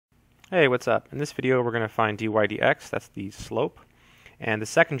Hey, what's up? In this video we're going to find dy dx, that's the slope, and the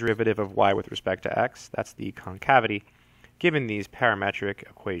second derivative of y with respect to x, that's the concavity, given these parametric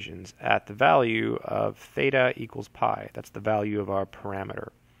equations at the value of theta equals pi. That's the value of our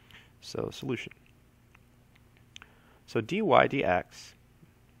parameter. So solution. So dy dx,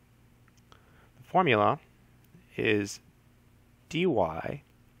 the formula is dy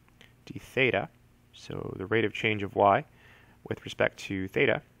d theta, so the rate of change of y with respect to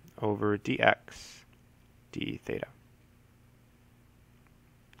theta, over dx d theta.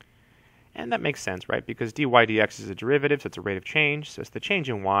 And that makes sense, right? Because dy dx is a derivative, so it's a rate of change, so it's the change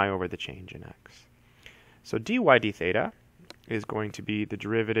in y over the change in x. So dy d theta is going to be the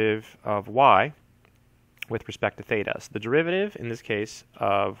derivative of y with respect to theta. So the derivative, in this case,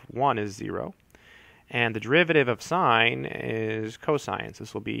 of 1 is 0, and the derivative of sine is cosine. So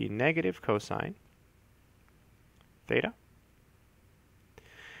this will be negative cosine theta.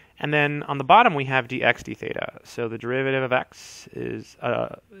 And then on the bottom we have dx d theta. So the derivative of x is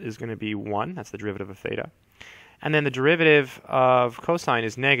going to be 1. That's the derivative of theta. And then the derivative of cosine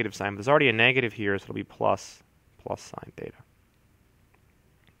is negative sine. But there's already a negative here, so it'll be plus sine theta.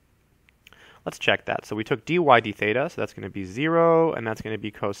 Let's check that. So we took dy d theta, so that's going to be 0, and that's going to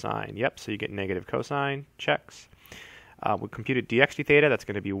be cosine. Yep, so you get negative cosine. Checks. We computed dx d theta, that's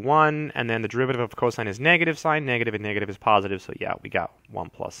going to be 1, and then the derivative of cosine is negative sine, negative and negative is positive, so yeah, we got 1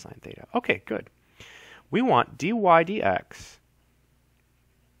 plus sine theta. Okay, good. We want dy dx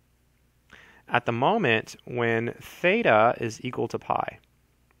at the moment when theta is equal to pi.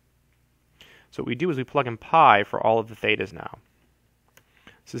 So what we do is we plug in pi for all of the thetas now.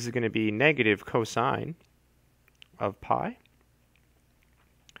 So this is going to be negative cosine of pi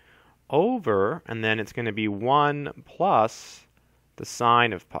over, and then it's going to be 1 plus the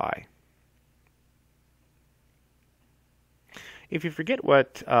sine of pi. If you forget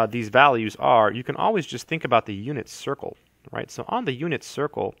what these values are, you can always just think about the unit circle, right? So on the unit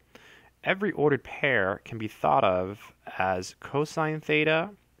circle, every ordered pair can be thought of as cosine theta,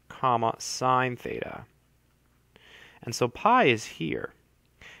 comma, sine theta. And so pi is here.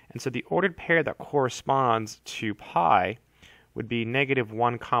 And so the ordered pair that corresponds to pi would be negative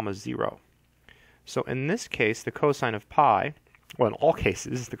 1 comma 0. So in this case, the cosine of pi, well, in all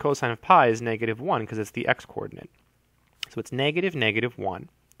cases, the cosine of pi is negative 1 because it's the x-coordinate. So it's negative, negative 1.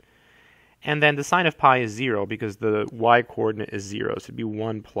 And then the sine of pi is 0 because the y-coordinate is 0, so it'd be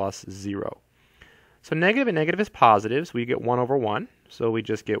 1 plus 0. So negative and negative is positive, so we get 1 over 1, so we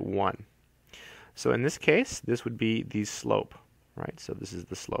just get 1. So in this case, this would be the slope, right? So this is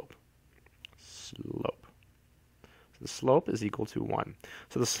the slope. The slope is equal to 1.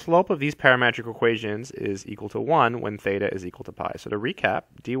 So the slope of these parametric equations is equal to 1 when theta is equal to pi. So to recap,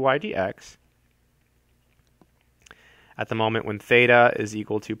 dy dx at the moment when theta is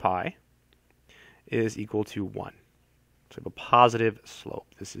equal to pi is equal to 1. So we have a positive slope.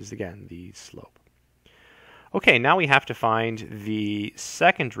 This is, again, the slope. Okay, now we have to find the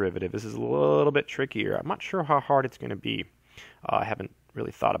second derivative. This is a little bit trickier. I'm not sure how hard it's going to be. I haven't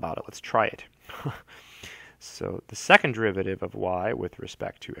really thought about it. Let's try it. So the second derivative of y with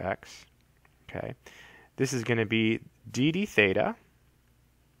respect to x, okay, this is going to be d theta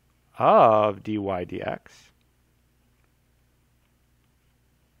of dy dx,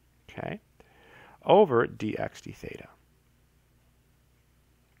 okay, over dx d theta.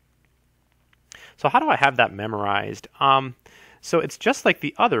 So how do I have that memorized? So it's just like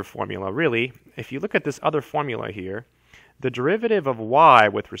the other formula, really. If you look at this other formula here, the derivative of y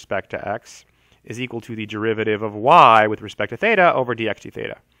with respect to x is equal to the derivative of y with respect to theta over dx d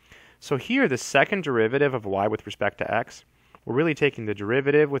theta. So here, the second derivative of y with respect to x, we're really taking the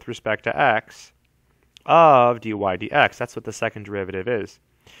derivative with respect to x of dy dx. That's what the second derivative is.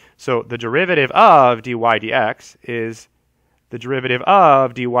 So the derivative of dy dx is the derivative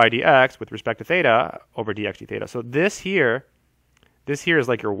of dy dx with respect to theta over dx d theta. So this here is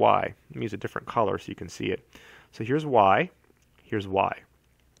like your y. Let me use a different color so you can see it. So here's y, here's y.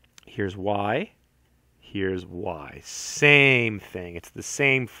 Here's y, here's y. Same thing. It's the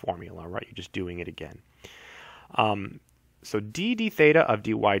same formula, right? You're just doing it again. So d theta of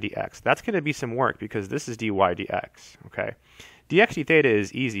dy dx. That's going to be some work because this is dy dx, okay? dx d theta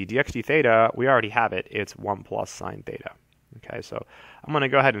is easy. dx d theta, we already have it. It's 1 plus sine theta. Okay, so I'm going to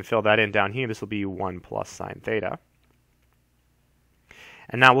go ahead and fill that in down here. This will be 1 plus sine theta.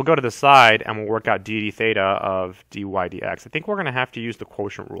 And now we'll go to the side and we'll work out d theta of dy dx. I think we're going to have to use the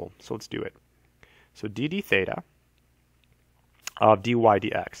quotient rule, so let's do it. So d theta of dy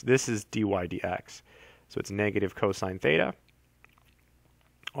dx. This is dy dx. So it's negative cosine theta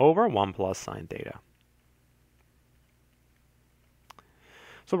over 1 plus sine theta.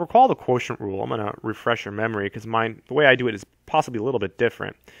 So recall the quotient rule. I'm going to refresh your memory because the way I do it is possibly a little bit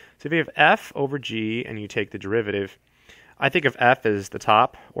different. So if you have f over g and you take the derivative, I think of f as the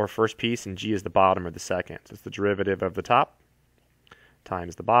top or first piece and g as the bottom or the second. So it's the derivative of the top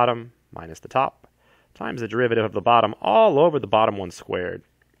times the bottom minus the top times the derivative of the bottom all over the bottom one squared.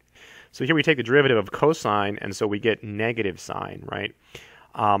 So here we take the derivative of cosine, and so we get negative sine, right?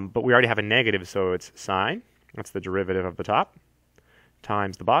 But we already have a negative, so it's sine. That's the derivative of the top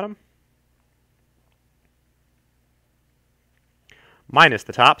times the bottom minus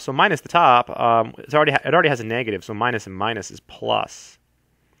the top. So minus the top, it already has a negative, so minus and minus is plus,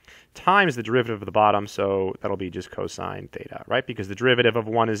 times the derivative of the bottom, so that'll be just cosine theta, right? Because the derivative of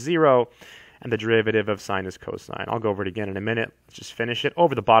 1 is 0, and the derivative of sine is cosine. I'll go over it again in a minute. Let's just finish it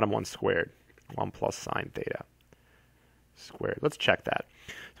over the bottom one squared. 1 plus sine theta squared. Let's check that.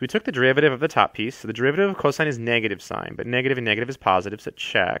 So we took the derivative of the top piece. So the derivative of cosine is negative sine, but negative and negative is positive, so it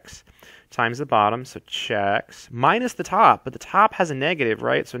checks. Times the bottom, so checks. Minus the top, but the top has a negative,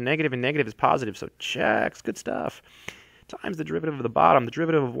 right? So negative and negative is positive, so checks. Good stuff. Times the derivative of the bottom. The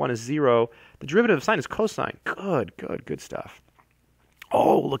derivative of 1 is 0. The derivative of sine is cosine. Good stuff.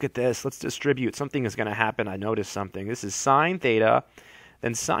 Oh, look at this. Let's distribute. Something is going to happen. I noticed something. This is sine theta.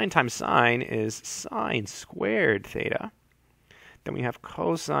 Then sine times sine is sine squared theta. Then we have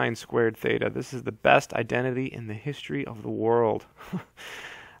cosine squared theta. This is the best identity in the history of the world.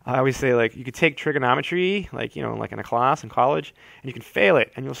 I always say, like, you could take trigonometry, like in a class in college, and you can fail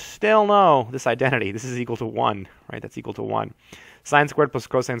it, and you'll still know this identity. This is equal to 1, right? That's equal to 1. Sine squared plus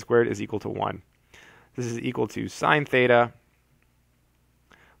cosine squared is equal to 1. This is equal to sine theta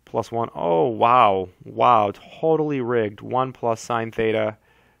plus 1. Oh, wow. Wow, totally rigged. 1 plus sine theta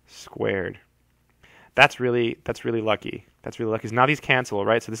squared. That's really lucky. That's really lucky. So now these cancel,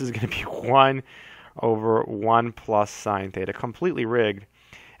 right? So this is going to be 1 over 1 plus sine theta. Completely rigged.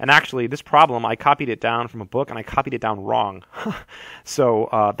 And actually, this problem, I copied it down from a book, and I copied it down wrong.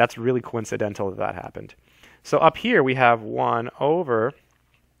 So that's really coincidental that happened. So up here, we have 1 over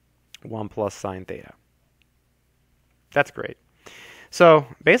 1 plus sine theta. That's great. So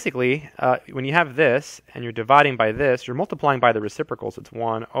basically, when you have this, and you're dividing by this, you're multiplying by the reciprocal. So it's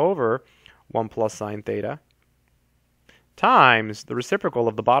 1 over 1 plus sine theta times the reciprocal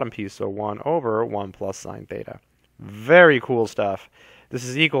of the bottom piece, so 1 over 1 plus sine theta. Very cool stuff. This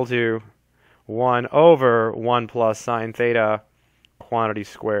is equal to 1 over 1 plus sine theta quantity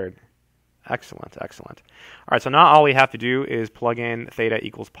squared. Excellent, excellent. All right, so now all we have to do is plug in theta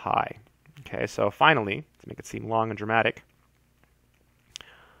equals pi. Okay, so finally, to make it seem long and dramatic,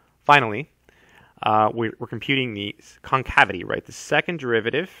 finally, we're computing the concavity, right? The second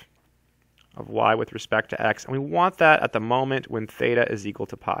derivative of y with respect to x, and we want that at the moment when theta is equal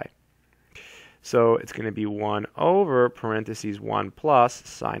to pi. So it's going to be 1 over parentheses 1 plus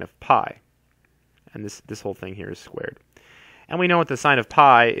sine of pi. And this whole thing here is squared. And we know what the sine of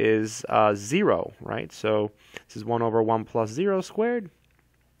pi is 0, right? So this is 1 over 1 plus 0 squared.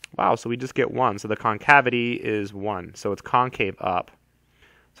 Wow, so we just get 1. So the concavity is 1. So it's concave up.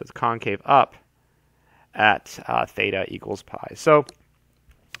 So it's concave up at theta equals pi. So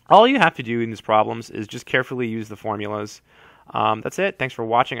all you have to do in these problems is just carefully use the formulas. That's it. Thanks for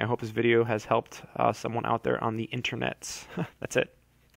watching. I hope this video has helped someone out there on the internet. That's it.